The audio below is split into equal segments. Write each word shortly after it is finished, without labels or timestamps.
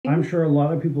I'm sure a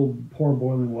lot of people pour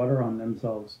boiling water on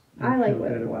themselves. I like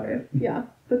boiling water. Yeah,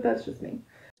 but that's just me.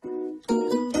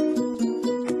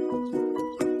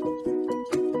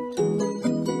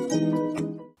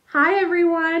 Hi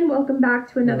everyone, welcome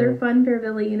back to another fun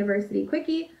Fairvilla University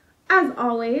Quickie. As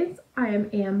always, I am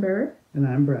Amber. And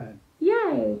I'm Brad.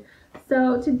 Yay!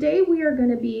 So today we are going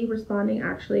to be responding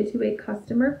actually to a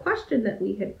customer question that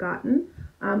we had gotten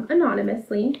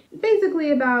anonymously,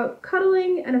 basically about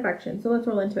cuddling and affection. So let's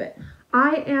roll into it.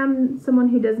 I am someone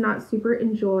who does not super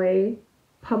enjoy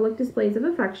public displays of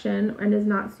affection and is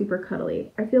not super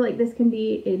cuddly. I feel like this can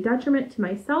be a detriment to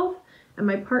myself and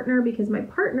my partner because my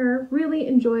partner really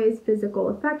enjoys physical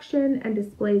affection and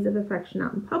displays of affection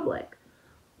out in public.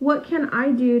 What can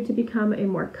I do to become a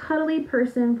more cuddly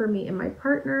person for me and my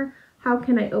partner? How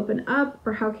can I open up,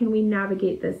 or how can we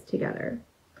navigate this together?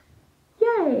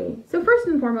 Yay! So first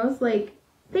and foremost,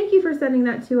 thank you for sending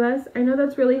that to us. I know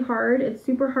that's really hard. It's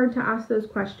super hard to ask those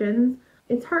questions.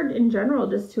 It's hard in general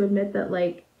just to admit that,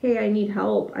 hey, I need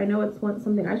help. I know it's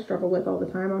something I struggle with all the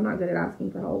time. I'm not good at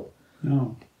asking for help.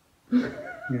 No,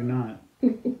 you're not.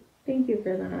 Thank you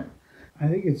for that. I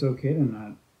think it's okay to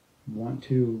not want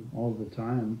to all the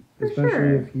time, for especially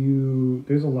sure. If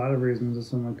there's a lot of reasons that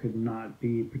someone could not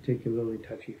be particularly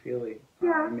touchy-feely.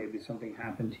 Yeah. Maybe something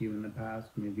happened to you in the past,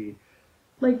 maybe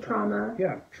trauma.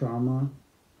 Trauma.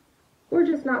 Or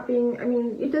just not being,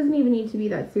 it doesn't even need to be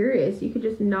that serious. You could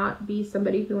just not be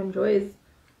somebody who enjoys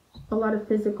a lot of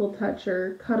physical touch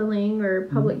or cuddling or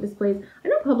public displays. I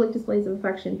know public displays of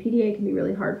affection, PDA can be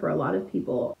really hard for a lot of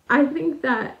people. I think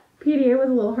that PDA was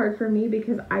a little hard for me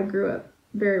because I grew up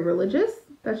very religious.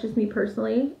 That's just me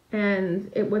personally.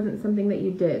 And it wasn't something that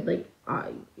you did.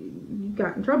 You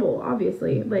got in trouble,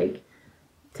 obviously.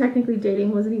 Technically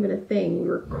dating wasn't even a thing. We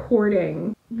were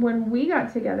courting. When we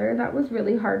got together, that was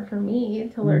really hard for me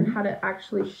to learn how to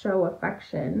actually show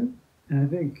affection. And I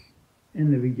think in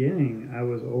the beginning, I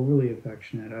was overly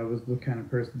affectionate. I was the kind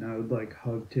of person that would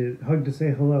hug to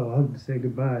say hello, hug to say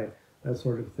goodbye, that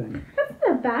sort of thing. That's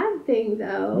not a bad thing,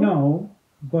 though. No,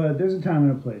 but there's a time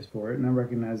and a place for it, and I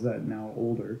recognize that now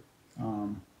older.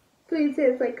 So you'd say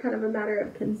it's kind of a matter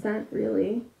of consent,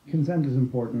 really? Consent is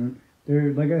important.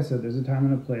 Like I said, there's a time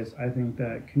and a place. I think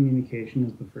that communication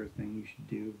is the first thing you should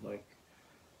do.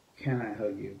 Can I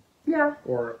hug you? Yeah.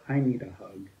 Or I need a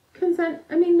hug. Consent,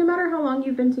 no matter how long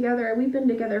you've been together, we've been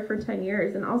together for 10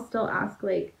 years, and I'll still ask,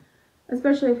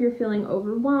 especially if you're feeling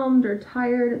overwhelmed or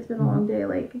tired, it's been a long day,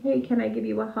 hey, can I give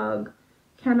you a hug?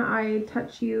 Can I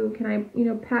touch you? Can I,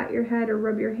 pat your head or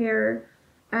rub your hair?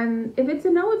 And if it's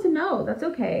a no, it's a no. That's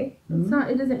okay.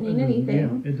 It doesn't mean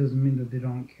anything. Yeah, it doesn't mean that they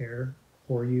don't care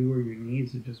for you or your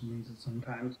needs. It just means that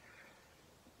sometimes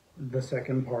the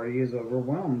second party is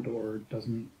overwhelmed or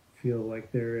doesn't feel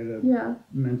like they're at a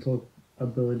mental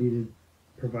ability to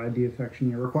provide the affection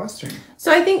you're requesting.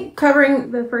 So I think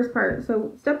covering the first part,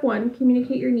 so step 1,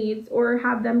 communicate your needs or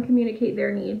have them communicate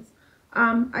their needs.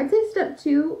 I'd say step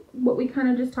 2, what we kind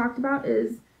of just talked about,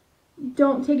 is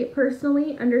don't take it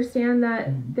personally. Understand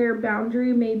that their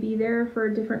boundary may be there for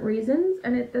different reasons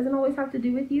and it doesn't always have to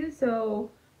do with you, so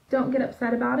don't get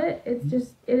upset about it. It's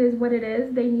just, it is what it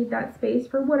is. They need that space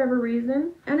for whatever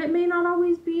reason, and it may not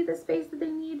always be the space that they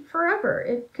need forever.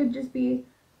 It could just be,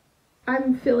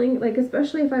 I'm feeling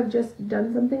especially if I've just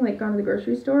done something gone to the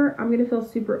grocery store, I'm going to feel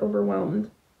super overwhelmed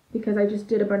because I just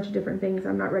did a bunch of different things.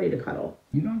 I'm not ready to cuddle.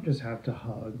 You don't just have to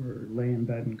hug or lay in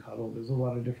bed and cuddle. There's a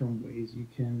lot of different ways you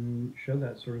can show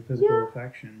that sort of physical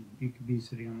affection. You could be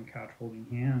sitting on the couch holding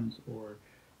hands, or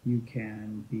you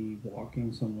can be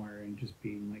walking somewhere and just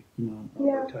being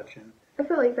touching. I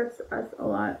feel like that's us a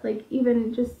lot.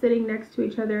 Even just sitting next to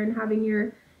each other and having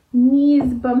your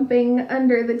knees bumping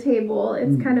under the table.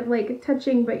 It's kind of like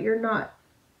touching, but you're not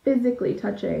physically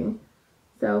touching.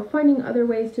 So finding other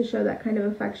ways to show that kind of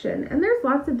affection. And there's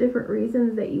lots of different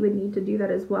reasons that you would need to do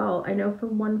that as well. I know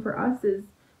for us is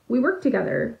we work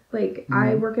together.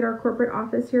 I work at our corporate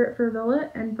office here at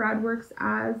Fairvilla, and Brad works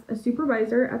as a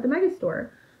supervisor at the megastore.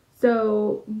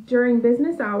 So during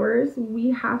business hours, we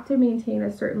have to maintain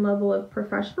a certain level of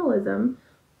professionalism,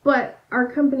 but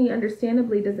our company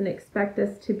understandably doesn't expect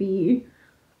us to be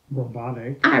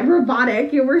robotic.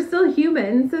 We're still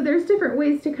human. So there's different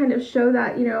ways to kind of show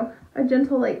that, a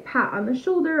gentle pat on the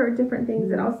shoulder or different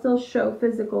things that I'll still show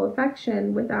physical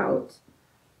affection without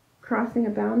crossing a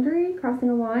boundary, crossing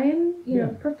a line,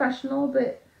 professional,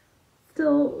 but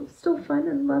still fun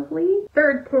and lovely.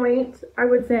 Third point, I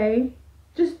would say,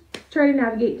 just try to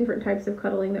navigate different types of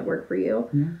cuddling that work for you.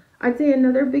 Yeah. I'd say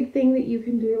another big thing that you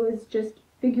can do is just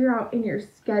figure out in your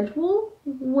schedule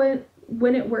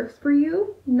when it works for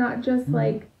you, not just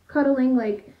cuddling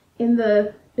in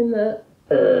the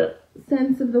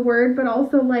sense of the word, but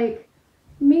also like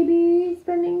maybe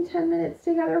spending 10 minutes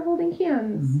together holding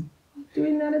hands,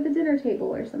 doing that at the dinner table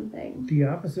or something. The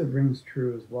opposite rings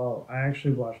true as well. I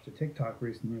actually watched a TikTok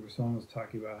recently where someone was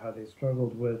talking about how they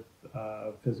struggled with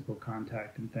physical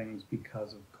contact and things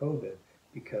because of COVID,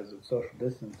 because of social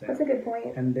distancing. That's a good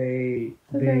point. And they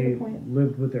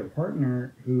lived with their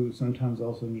partner who sometimes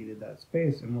also needed that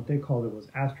space, and what they called it was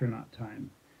astronaut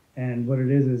time. And what it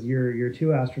is you're two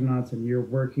astronauts and you're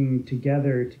working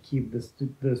together to keep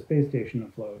the space station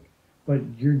afloat. But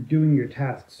you're doing your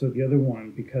tasks, so the other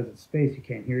one, because it's space, you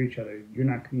can't hear each other. You're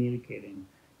not communicating.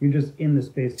 You're just in the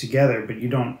space together, but you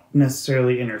don't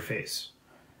necessarily interface.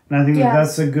 And I think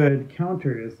that's a good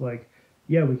counter. Is like,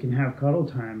 yeah, we can have cuddle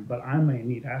time, but I might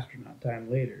need astronaut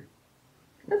time later.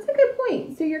 That's a good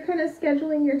point. So you're kind of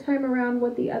scheduling your time around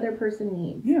what the other person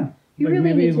needs. Yeah. You like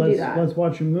really need to do that. Let's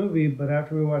watch a movie, but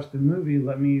after we watch the movie,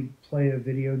 let me play a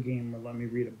video game or let me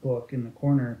read a book in the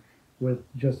corner with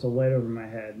just a light over my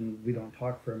head, and we don't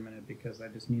talk for a minute because I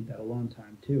just need that alone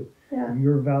time too. Yeah.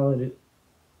 You're valid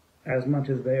as much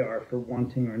as they are for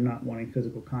wanting or not wanting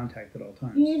physical contact at all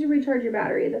times. You need to recharge your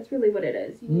battery. That's really what it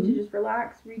is. You need to just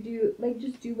relax,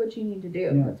 just do what you need to do.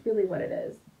 Yeah. That's really what it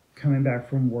is. Coming back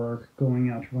from work,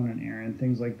 going out to run an errand,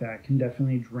 things like that can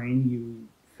definitely drain you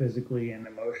physically and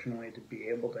emotionally to be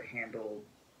able to handle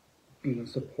being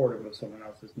supportive of someone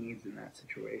else's needs in that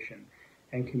situation.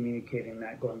 And communicating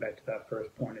that, going back to that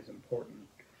first point, is important.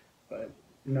 But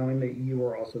knowing that you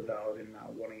are also valid and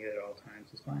not wanting it at all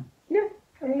times is fine. Yeah,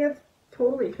 I think that's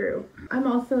totally true. I'm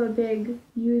also a big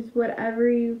use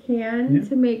whatever you can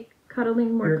to make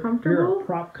cuddling more comfortable. You're a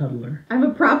prop cuddler. I'm a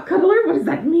prop cuddler? What does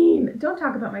that mean? Don't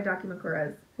talk about my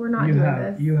documenturas. We're not doing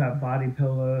this. You have body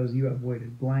pillows, you have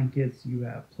weighted blankets, you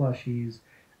have plushies.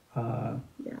 I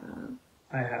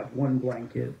have one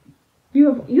blanket. You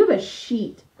have a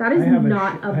sheet. That is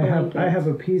not a blanket. I have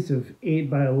a piece of 8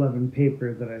 by 11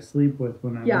 paper that I sleep with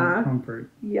when I want comfort.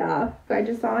 Yeah. I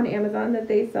just saw on Amazon that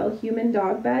they sell human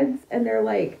dog beds, and they're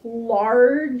like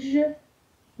large,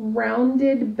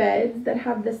 rounded beds that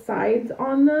have the sides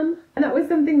on them. And that was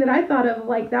something that I thought of,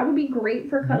 like, that would be great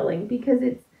for cuddling because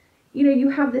it's, you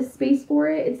have this space for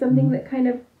it. It's something that kind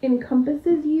of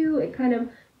encompasses you. It kind of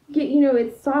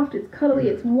it's soft, it's cuddly,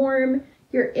 it's warm.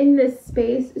 You're in this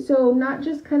space, so not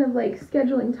just kind of like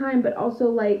scheduling time, but also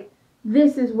like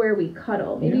this is where we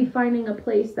cuddle. Maybe finding a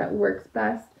place that works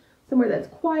best, somewhere that's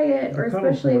quiet, or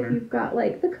especially if you've got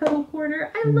like the cuddle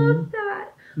corner. I love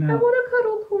that. Now, I want a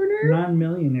cuddle corner.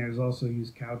 Non-millionaires also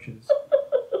use couches.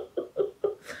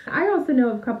 I also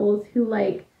know of couples who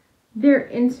like their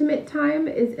intimate time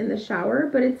is in the shower,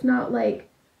 but it's not like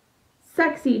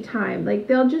sexy time. Like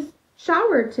they'll just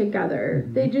shower together.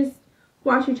 They just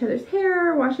wash each other's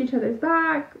hair, wash each other's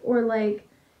back, or like,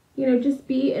 just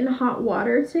be in hot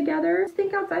water together. Just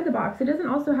think outside the box. It doesn't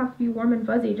also have to be warm and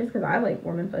fuzzy just because I like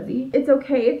warm and fuzzy. It's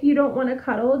okay if you don't want to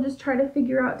cuddle. Just try to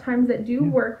figure out times that do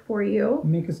work for you.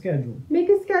 Make a schedule. Make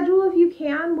a schedule if you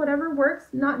can, whatever works.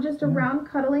 Not just around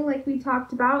cuddling like we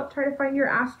talked about. Try to find your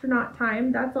astronaut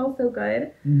time. That's also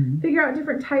good. Figure out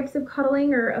different types of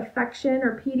cuddling or affection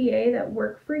or PDA that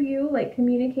work for you. Like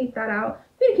communicate that out.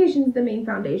 Communication is the main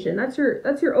foundation. That's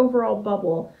your overall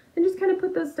bubble. And just kind of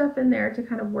put those stuff in there to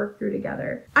kind of work through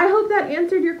together. I hope that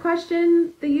answered your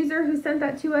question, the user who sent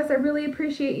that to us. I really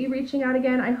appreciate you reaching out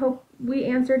again. I hope we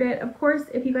answered it. Of course,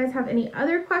 if you guys have any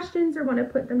other questions or want to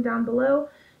put them down below,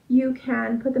 you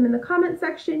can put them in the comment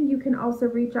section. You can also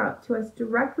reach out to us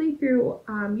directly through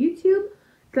YouTube.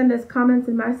 Send us comments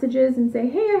and messages and say,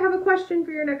 hey, I have a question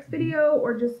for your next video,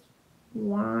 or just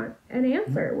want an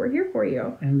answer. We're here for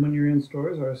you. And when you're in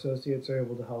stores, our associates are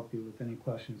able to help you with any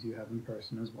questions you have in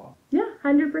person as well. Yeah,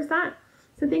 100%.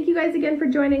 So thank you guys again for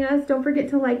joining us. Don't forget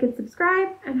to like and subscribe,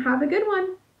 and have a good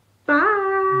one.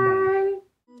 Bye.